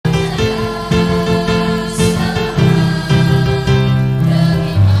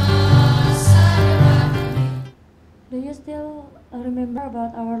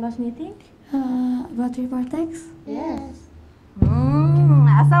about our last meeting? About report text? Yes.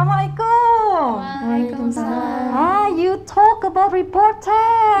 Assalamualaikum. Waalaikumsalam. You talk about report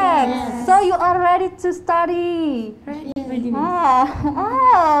text. Yes. So you are ready to study. Ready.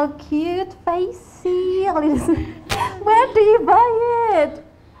 Cute facey. Where do you buy it?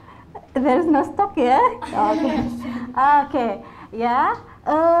 There's no stock, yeah? Okay. Yeah.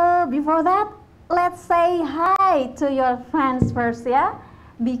 Before that, let's say hi to your friends first, yeah?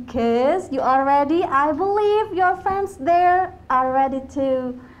 Because you are ready. I believe your friends there are ready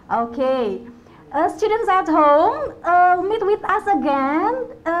too. Okay. Students at home, meet with us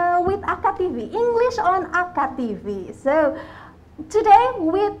again with AKTV, English on AKTV. So today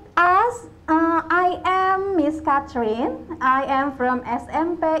with us, I am Miss Catherine. I am from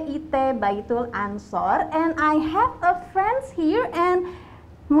SMP IT Baitul Ansor, and I have a friends here and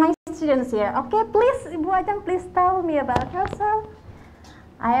my students here. Okay, please, Ibu Ajeng, please tell me about yourself.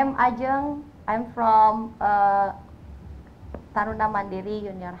 I am Ajeng. I'm from Taruna Mandiri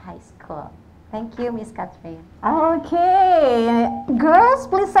Junior High School. Thank you, Miss Catherine. Okay, girls,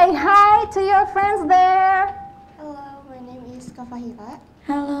 please say hi to your friends there. Hello, my name is Kafahira.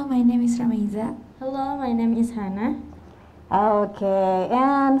 Hello, my name is Ramaiza. Hello, my name is Hannah. Okay,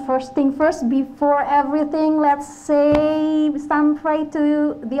 and first thing first, before everything, let's say some pray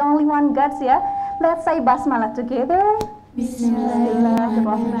to the only one God, yeah? Let's say Basmalah together.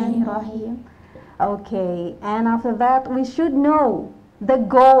 Bismillahirrahmanirrahim. Okay, and after that, we should know the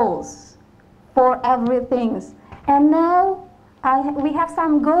goals for everything. And now, we have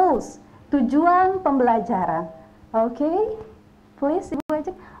some goals. Tujuan pembelajaran. Okay, please, Ibu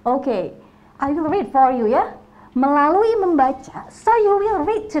Ajeng. Okay, I will read for you, ya. Melalui membaca, so you will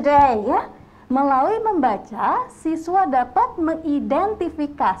read today, ya. Melalui membaca, siswa dapat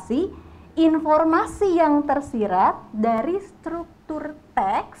mengidentifikasi informasi yang tersirat dari struktur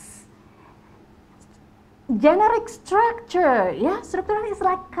teks, generic structure, ya. Struktur is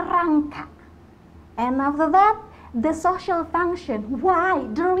like kerangka. And after that, the social function, why,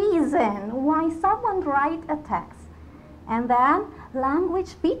 the reason why someone write a text. And then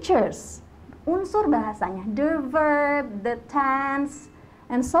language features, unsur bahasanya, the verb, the tense,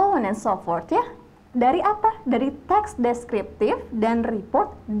 and so on and so forth, ya. Dari apa? Dari teks deskriptif dan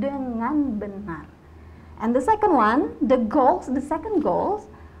report dengan benar. And the second one, the second goals,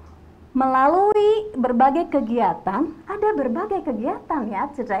 melalui berbagai kegiatan, ada berbagai kegiatan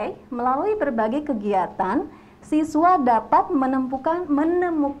ya today. Melalui berbagai kegiatan, siswa dapat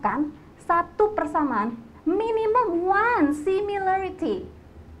menemukan satu persamaan, minimum one similarity,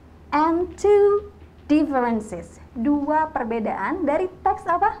 and two differences, dua perbedaan dari teks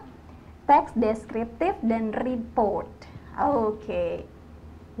apa? Teks deskriptif dan report. Okay.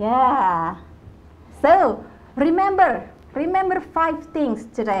 Yeah. So, remember 5 things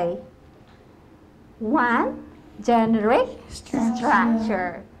today. 1, generic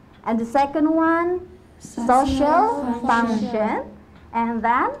structure. And the second one, social function. And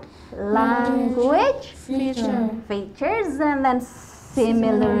then language features, and then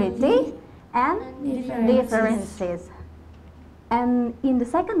similarity and differences. And in the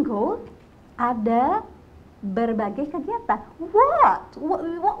second goal, ada berbagai kegiatan. What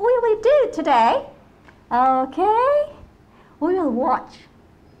will we do today? Okay, we will watch.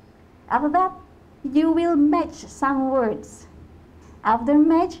 After that, you will match some words. After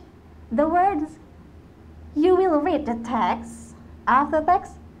match the words, you will read the text. After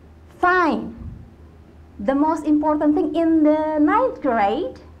text, find. The most important thing in the 9th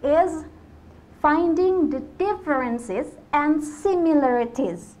grade is finding the differences and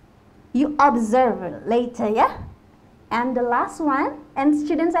similarities. You observe later, yeah? And the last one, and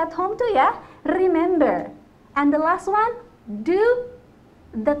students at home too, yeah? Remember. And the last one, do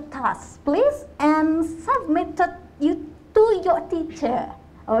the task, please, and submit it to your teacher.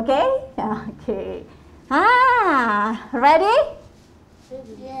 Okay? Okay. Ready?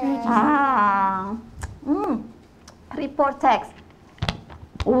 Yeah. Report text.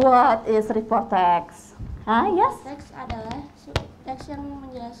 What is report text? Yes? Teks adalah teks yang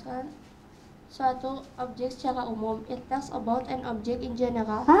menjelaskan suatu objek secara umum. It tells about an object in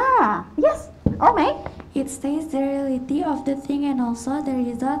general. Yes. Ome? It states the reality of the thing and also the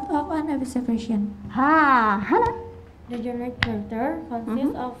result of an observation. Hannah? The generic structure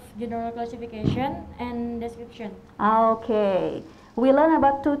consists of general classification and description. Okay. We learn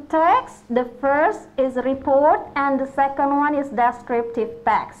about 2 texts. The first is report and the second one is descriptive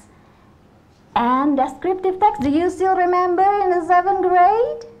text. And descriptive text, do you still remember in the 7th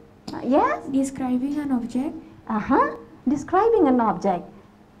grade? Yes? Describing an object. Describing an object.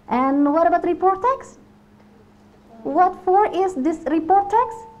 And what about report text? What for is this report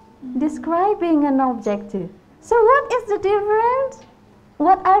text? Describing an objective. So what is the difference?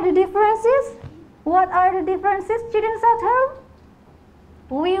 What are the differences? What are the differences, students at home?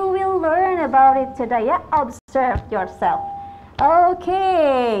 We will learn about it today. Yeah? Observe yourself.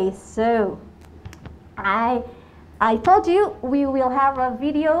 Okay, so I told you we will have a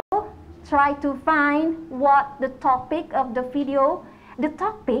video. Try to find what the topic of the video. The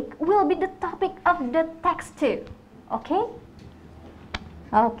topic will be the topic of the text too. Okay?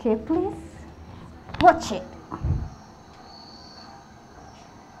 Okay, please watch it.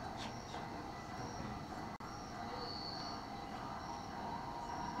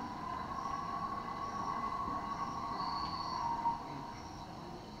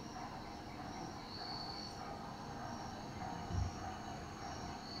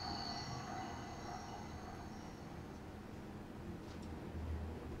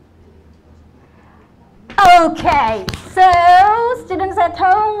 Okay, so students at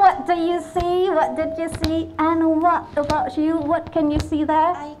home, what do you see? What did you see? And what about you? What can you see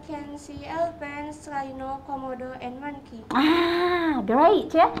there? I can see elephants, rhino, komodo, and monkey. Ah,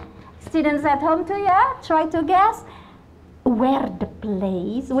 great, yeah. Students at home too, yeah. Try to guess where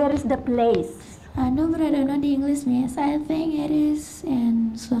is the place? No, but I don't know the English, miss. I think it is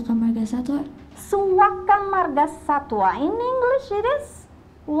in Suaka Marga Satwa. Suaka Marga Satwa. In English, it is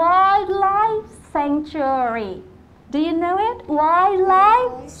Wildlife Sanctuary. Do you know it?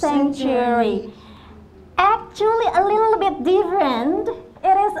 Wildlife Sanctuary. Actually, a little bit different.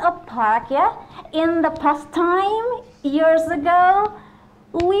 It is a park, yeah. In the past time, years ago,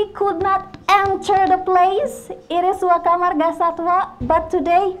 we could not enter the place. It is Suaka Marga Satwa, but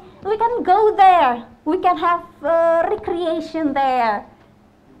today we can go there. We can have recreation there.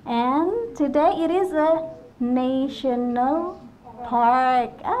 And today it is a national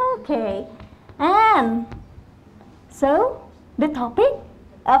park. Okay. And so the topic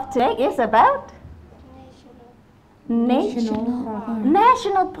of today is about National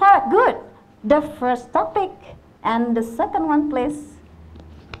Park. Good. The first topic and the second one, please.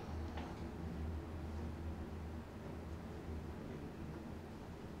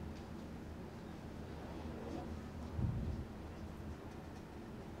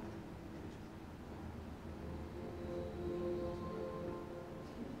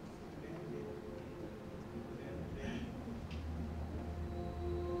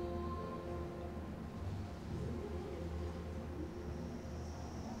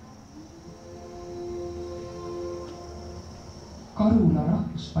 Karula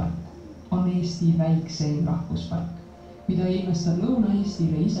rahvuspark on Eesti väikseim rahvuspark, mida ilmestab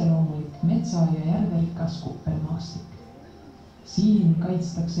Lõuna-Eestile iseloomulik metsa- ja järverikas kuppelmaastik. Siin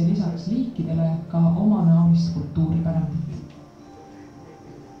kaitstakse lisaks liikidele ka omanäolist kultuuripärandit.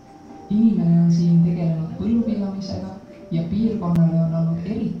 Inimene on siin tegelenud põllupidamisega ja piirkonnale on olnud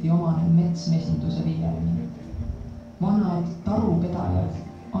eriti omane metsmesinduse viljelemine. Vanad tarupedajad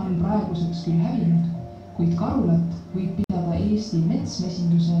on praeguseks küll hävinud, kuid Karulat võib pidada Eesti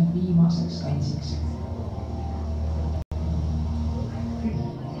metsmesinduse viimaseks kantsiks.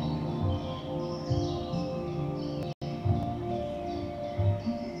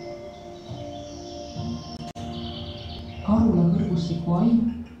 Karula kõrgustiku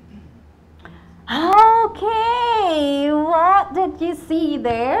aim. Okay, what did you see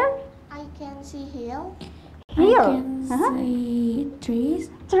there? I can see hill. Hill. I can see trees.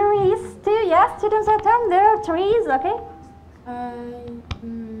 Trees too, yes. Students at home, there are trees, okay?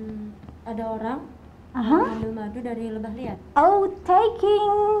 Ada orang ambil madu dari lebah liat. Oh,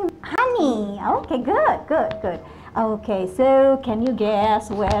 taking honey. Okay, good. Okay, so can you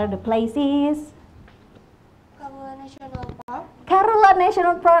guess where the place is? Karula National Park. Karula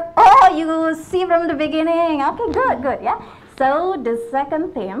National Park. Oh, you see from the beginning. Okay, good, yeah. So the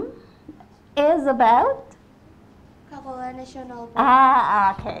second theme is about Karula National Park.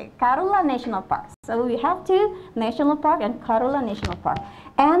 okay, Karula National Park. So we have two National Park and Karula National Park.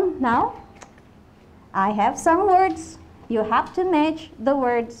 And now I have some words. You have to match the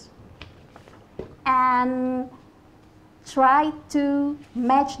words and try to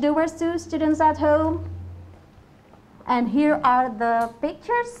match the words to students at home. And here are the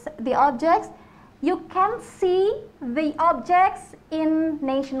pictures, the objects. You can see the objects in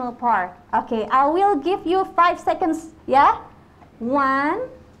National Park. Okay, I will give you 5 seconds, yeah? 1,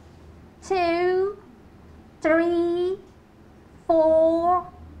 2, 3, 4,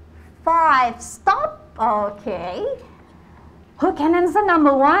 5. Stop. Okay. Who can answer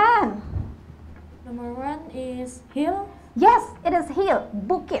number 1? Number 1 is hill. Yes, it is hill,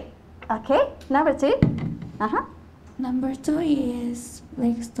 bukit. Okay, number 2. Number 2 is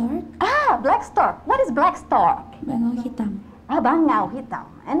black stork, Ah, black stork. What is black stork? bangau hitam. Ah, bangau hitam.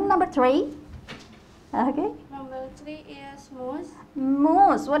 And number 3? Okay. Number 3 is moose.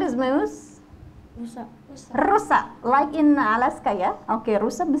 Moose. What is moose? Rusa. Rusa. Like in Alaska ya. Okay,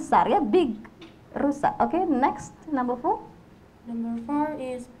 rusa besar ya, big rusa. Okay, next number 4. Number 4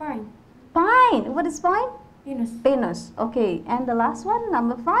 is pine. Pine. What is pine? Pinus. Pinus. Okay, and the last one,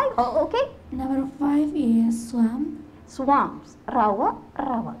 number 5. Oh, okay. Number 5 is swamp, Swamps. Rawa,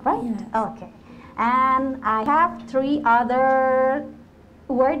 right? Yes. Okay. And I have 3 other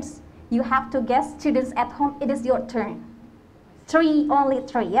words. You have to guess, students at home. It is your turn. 3, only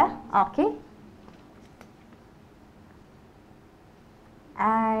 3, yeah? Okay.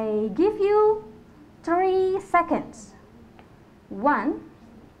 I give you 3 seconds. 1,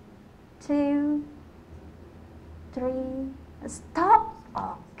 2, 3. Stop.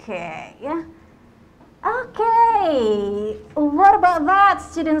 Okay, yeah. Okay. What about that,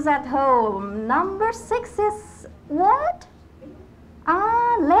 students at home? Number 6 is what?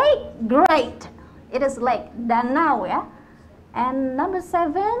 Ah, lake. Great. It is lake. Danau, yeah. And number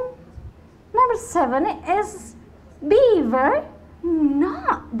 7. Number 7 is beaver.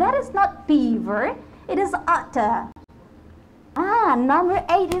 No, that is not beaver. It is otter. Ah, number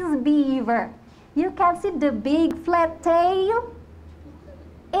 8 is beaver. You can see the big flat tail.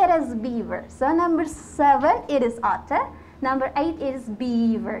 It is beaver. So number 7, it is otter. Number 8 is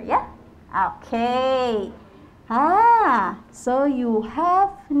beaver, yeah? Okay. Ah, so you have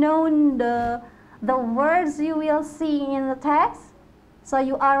known the words you will see in the text. So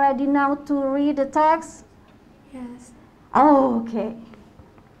you are ready now to read the text? yes. Okay.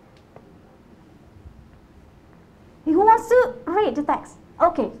 Who wants to read the text?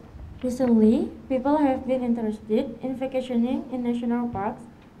 Okay. Recently, people have been interested in vacationing in national parks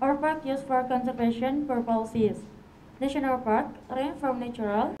or parks used for conservation purposes. National parks range from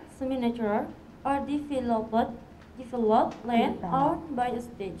natural, semi-natural, or developed land owned by a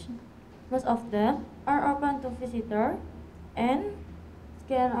state. Most of them are open to visitors and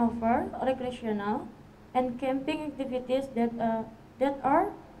can offer recreational and camping activities that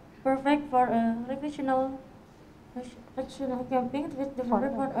are perfect for a recreational camping with the for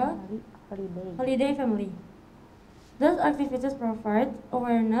a holiday family. Those activities provide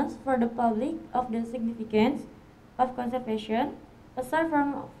awareness for the public of the significance of conservation, aside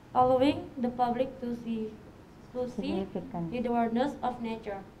from allowing the public to see the wonders of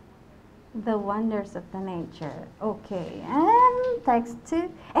nature. The wonders of the nature. Okay. And text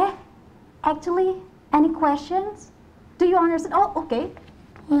 2. Actually, any questions? Do you understand? Oh, okay.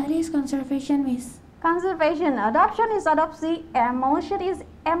 What is conservation, Miss? Conservation. Adoption is adopsi. Emotion is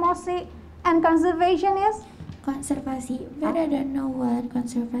emosi. And conservation is? Konservasi, but I don't know what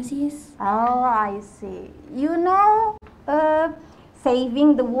conservasi is. Oh, I see. You know,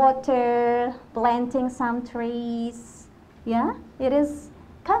 saving the water, planting some trees. Yeah, it is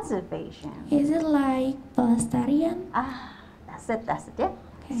conservation. Is it like pelestarian? Ah, that's it, yeah.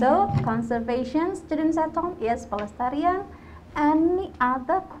 Okay. So, conservation, students at home, is pelestarian. Any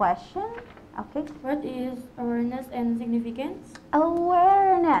other question? Okay. What is awareness and significance?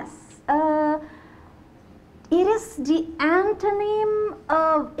 Awareness. It is the antonym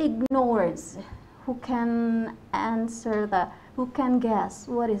of ignorance. Who can answer that? Who can guess?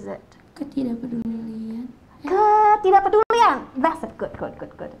 What is it? Ketidakpedulian. Ketidakpedulian. That's it. Good.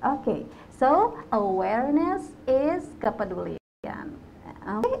 Okay. So, awareness is kepedulian.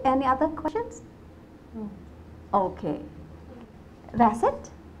 Okay. Any other questions? No. Okay. That's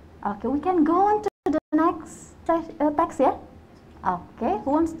it. Okay. We can go on to the next text, yeah? Okay. Who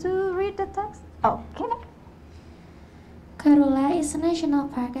wants to read the text? Okay. Karula is a national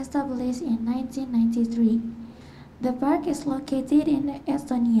park established in 1993. The park is located in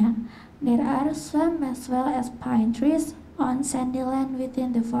Estonia. There are swamps as well as pine trees on sandy land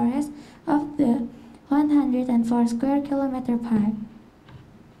within the forest of the 104 square kilometer park.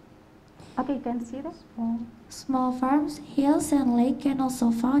 Okay, you can see this. Small farms, hills, and lake can also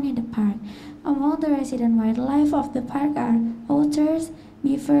found in the park. Among the resident wildlife of the park are otters,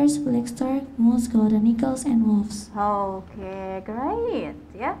 beavers, black stork, moose, golden eagles, and wolves. Okay, great.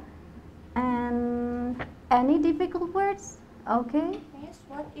 Yeah. And any difficult words? Okay. Miss,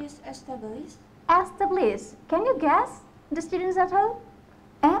 what is established? Established. Can you guess? The students at home?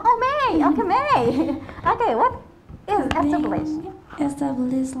 Oh, May. Okay, May. Okay, what is established?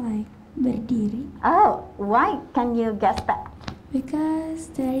 Established like berdiri. Oh, why can you guess that? Because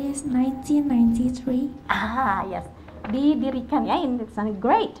there is 1993. Ah, yes. Didirikan ya in Dictionary.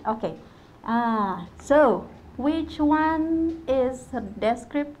 Great. Okay. So which one is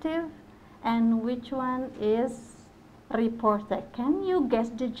descriptive and which one is report text. Can you guess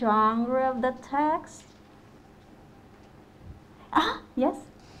the genre of the text? Yes?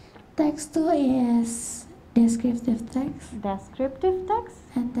 Text 2 is descriptive text, Descriptive text.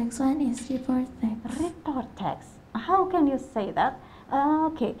 and text 1 is report text. Report text. How can you say that?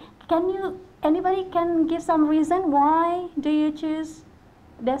 Okay. Anybody can give some reason why do you choose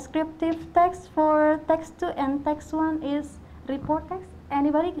descriptive text for text 2 and text 1 is report text?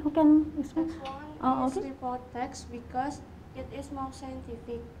 Anybody who can explain? Text one Oh, is okay. report text because it is more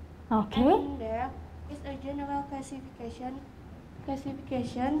scientific. Okay. And there is a general classification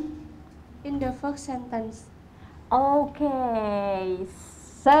in the first sentence. Okay.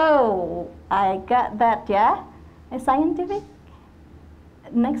 So I got that, yeah. A scientific.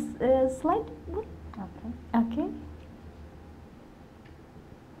 Next slide. Okay. Okay.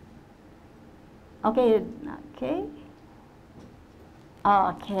 Okay. Okay.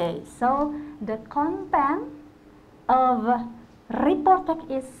 Okay. So the content of report text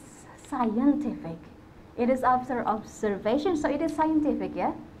is scientific. It is after observation, so it is scientific,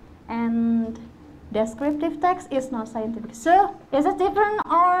 yeah. And descriptive text is not scientific. So is it different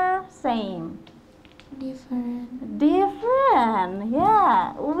or same? Different. Different,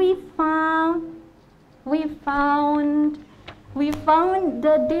 yeah. We found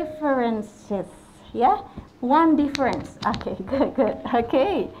the differences, yeah. One difference. Okay, good.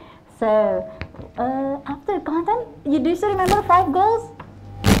 Okay, so after content, do you still remember 5 goals?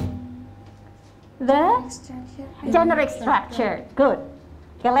 The generic structure. Good.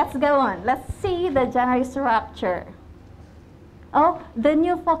 Okay, let's go on. Let's see the generic structure. Oh, the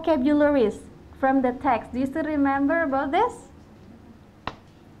new vocabularies from the text. Do you still remember about this?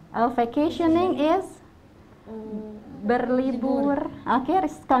 Oh, vacationing is berlibur. Okay,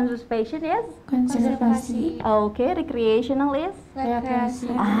 conservation is? Konservasi. Okay, recreational is? Rekreasi.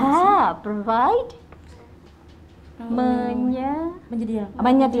 Provide?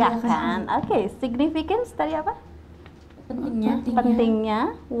 Menyediakan. Okay, significance tadi apa?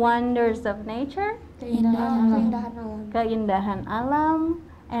 Pentingnya. Wonders of nature. Keindahan alam.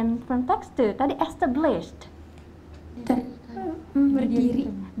 And from text 2 tadi established.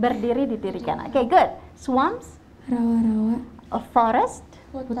 Berdiri didirikan. Okay, good. Swamps. Rawa-rawa. A forest.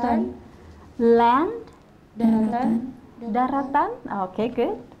 Hutan. Land. Daratan. Daratan. Okay,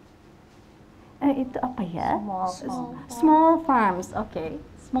 good. Itu apa ya? Small. Small farms. Okay.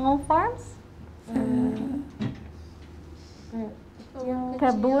 Small farms.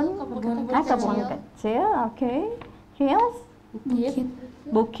 Kebun kecil. Okay. Hills.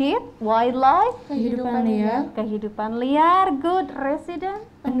 Bukit. Wildlife. Kehidupan liar. Good. Resident.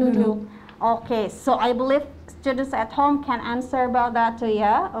 Penduduk. Okay, so I believe students at home can answer about that too,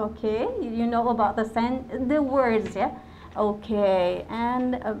 yeah? Okay, you know about the words, yeah? Okay,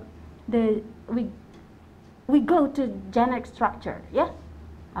 and we go to generic structure, yeah?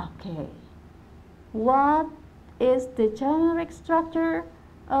 Okay. What is the generic structure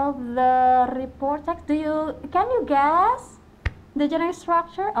of the report text? Can you guess the generic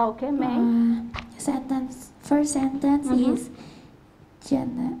structure? Okay, May. First sentence is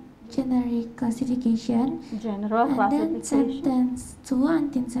generic classification. General And then classification. sentence 2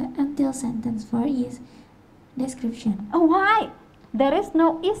 until sentence 4 is description. Oh, why? There is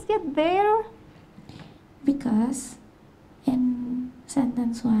no is yet there. Because in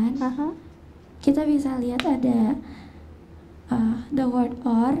sentence 1 Uh-huh. kita bisa lihat ada the word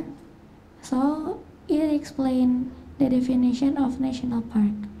or, so it explain the definition of national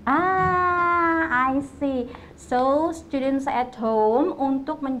park. I see. So, students at home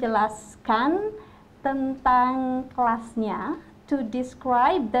untuk menjelaskan tentang kelasnya, to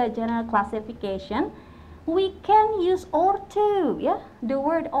describe the general classification, we can use or too, yeah, the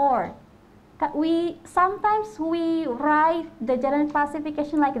word or. Sometimes we write the general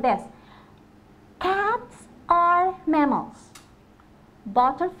classification like this. Cats are mammals.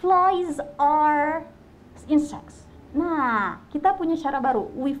 Butterflies are insects. Nah, kita punya cara baru.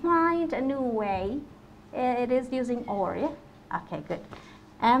 We find a new way. It is using or, yeah. Okay, good.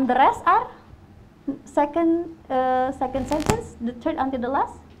 And the rest are second sentence, the third until the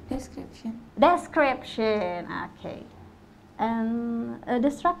last. Description. Description. Okay. And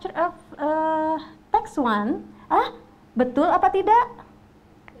the structure of text 1. Betul apa tidak?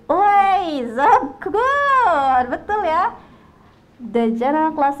 Woi, so good. Betul ya. The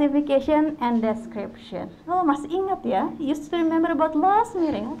general classification and description. Oh, masih ingat ya? You still remember about last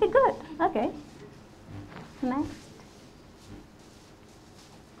meeting. Okay, good. Okay. Next.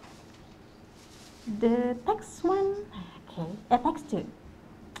 The text 1. Okay. Text 2.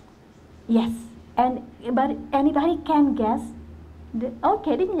 Yes. And anybody can guess?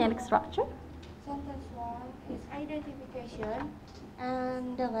 Okay, the generic structure. Sentence 1 is identification,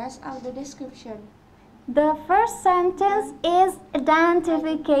 and the rest are the description. The first sentence is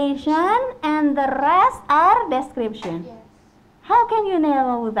identification and the rest are description. Yes. How can you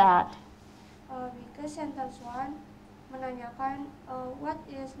know that? Because sentence 1 menanyakan what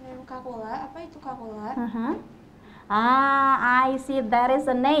is name Karula, apa itu Karula? I see that is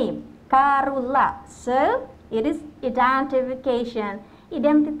a name, Karula. So it is identification.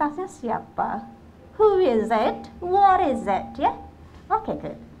 Identitasnya siapa? Who is it? What is it? Yeah. Okay,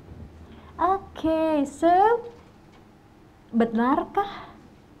 good. Okay, so benarkah?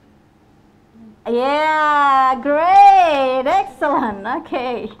 Yeah, great, excellent.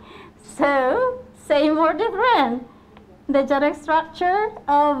 Okay, so same or different? The JARAK structure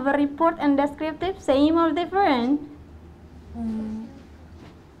of report and descriptive, same or different?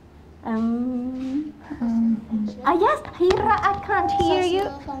 Yes, Hira, I can't hear you.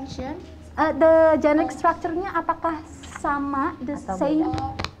 Social function. The JARAK structure-nya apakah sama, the same?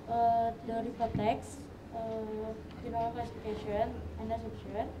 The report text, general classification and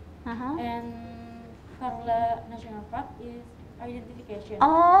description, and Karula National Park is identification.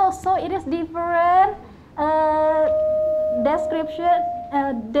 Oh, so it is different description,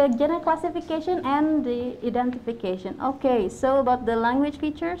 the general classification and the identification. Okay, so about the language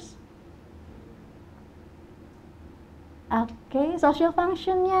features. Okay, social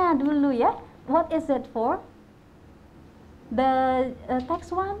functionnya dulu ya. What is it for? The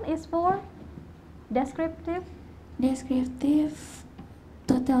text one is for descriptive. Descriptive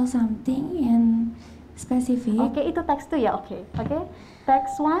to tell something in specific. Okay, itu text 2 ya. Okay.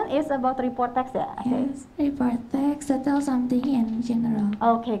 Text 1 is about report text ya. Okay. Yes, report text to tell something in general.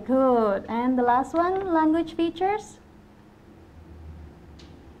 Okay, good. And the last one, language features.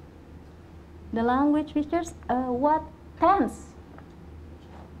 The language features, what tense?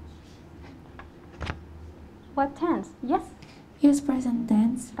 What tense? Yes. Use present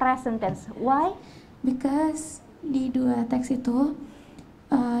tense. Present tense. Why? Because di dua teks itu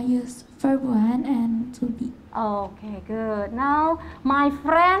use verb 1 and to be. Okay, good. Now, my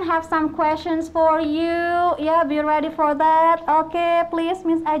friend have some questions for you. Yeah, be ready for that. Okay, please,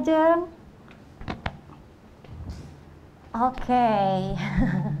 Miss Ajeng. Okay,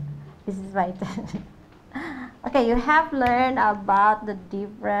 this is my turn. Okay, you have learned about the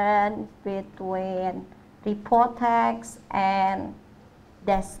difference between report text and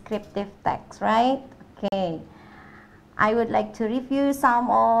descriptive text, right? Okay, I would like to review some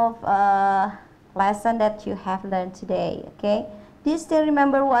of lesson that you have learned today. Okay, do you still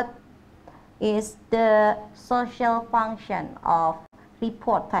remember what is the social function of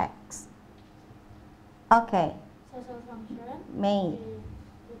report text? Okay, Social function May. is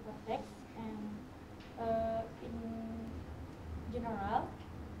report text, and in general,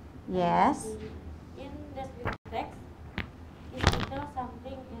 Yes. in descriptive text is to tell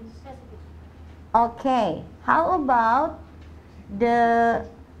something in specific. Okay, how about the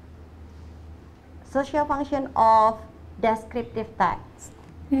social function of descriptive text?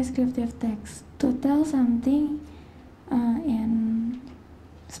 Descriptive text to tell something in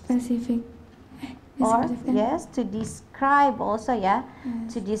specific. Or descriptive text. yes, to describe also, yeah,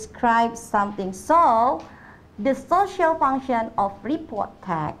 Yes. to describe something. So the social function of report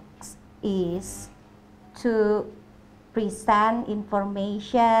text is to present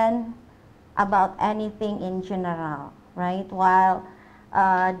information about anything in general, right? While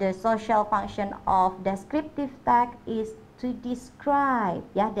the social function of descriptive text is to describe,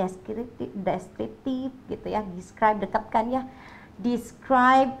 ya, deskriptif gitu ya, describe, dekatkan ya,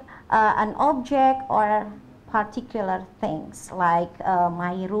 describe an object or particular things like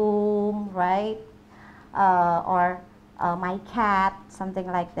my room, right? Or my cat, something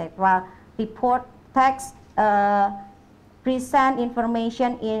like that. While report text present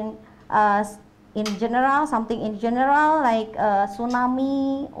information in general, something in general like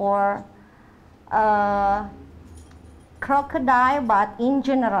tsunami or crocodile, but in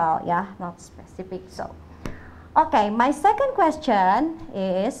general, yeah, not specific. So okay, my second question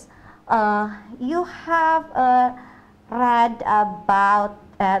is you have read about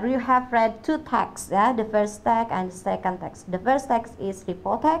you have read two texts, yeah, the first text and the second text. The first text is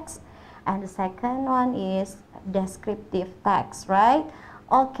report text and the second one is descriptive text, right?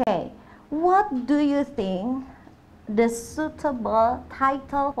 Okay, what do you think the suitable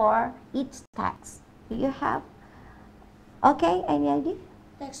title for each text? Do you have? Okay, any idea?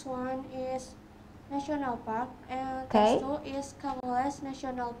 Text 1 is National Park, and Okay. text 2 is Kelas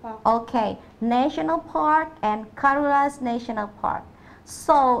National Park. Okay, National Park and Karula's National Park.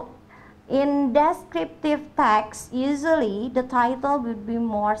 So, In descriptive text, usually the title would be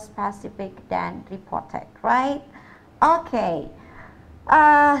more specific than report text, right? Okay.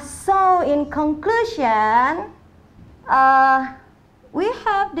 So in conclusion, we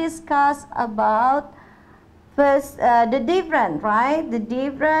have discussed about first the difference, right? The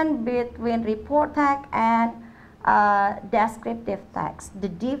difference between report text and descriptive text. The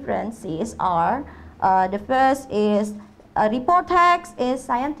differences are the first is report text is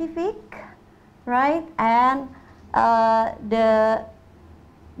scientific, right? And the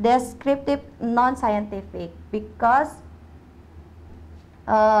descriptive non-scientific, because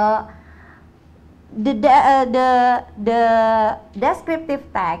the descriptive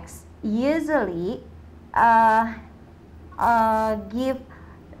text usually give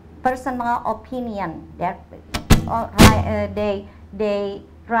personal opinion. They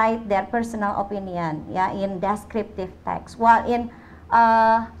write their personal opinion, yeah, in descriptive text. While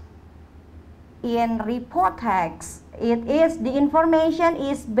in report text, it is the information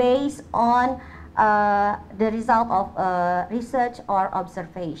is based on the result of research or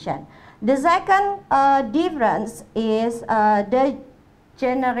observation. The second difference is the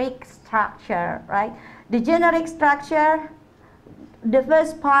generic structure, right? The generic structure, the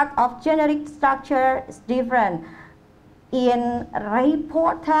first part of generic structure is different. In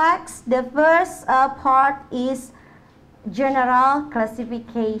report text, the first part is general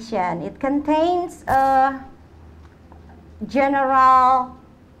classification. It contains a general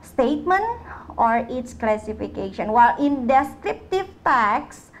statement or its classification, while in descriptive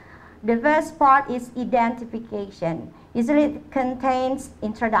text, the first part is identification. Usually it contains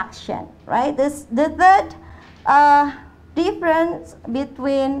introduction, right? The third differences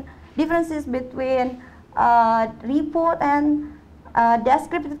between report and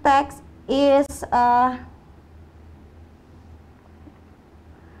descriptive text is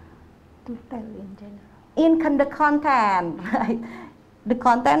in the content, right? The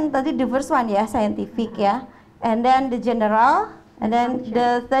content tadi the first one ya, scientific ya, and then the general, and then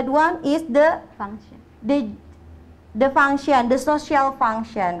the third one is the function. The function, the social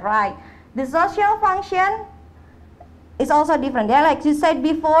function, right? The social function is also different. Yeah, like you said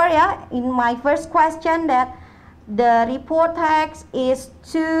before, yeah, in my first question, that the report text is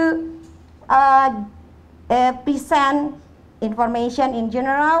to present information in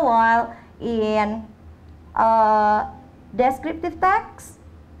general, while in descriptive text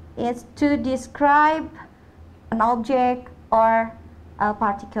is to describe an object or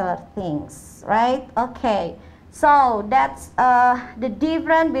particular things, right? Okay, so that's the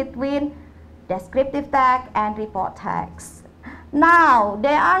difference between descriptive text and report text. Now,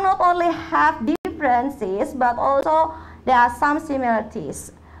 they are not only have differences, but also there are some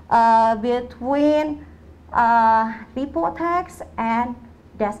similarities between report text and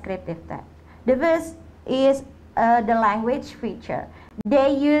descriptive text. The first is the language feature.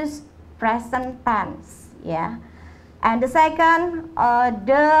 They use present tense, yeah. And the second,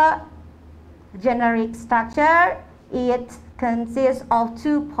 the generic structure, it consists of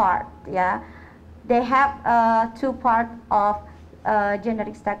two parts, yeah. They have two parts of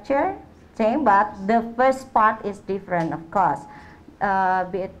generic structure, same, but the first part is different, of course.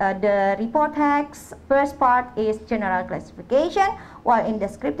 The report text, first part is general classification, while in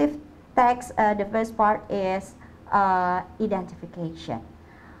descriptive text, the first part is identification.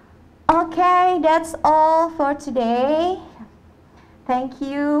 Okay, that's all for today. Thank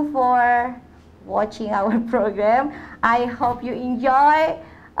you for watching our program. I hope you enjoy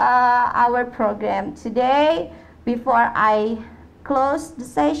our program today. Before I close the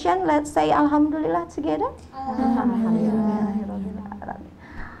session, let's say Alhamdulillah together. Alhamdulillah.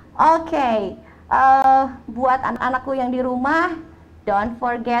 Okay, buat anak-anakku yang di rumah, don't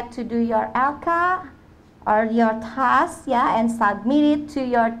forget to do your LK or your task, yeah, and submit it to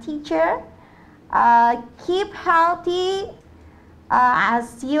your teacher. Keep healthy. I'll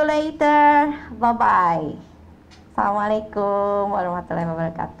see you later. Bye-bye. Assalamualaikum warahmatullahi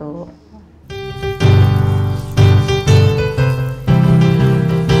wabarakatuh.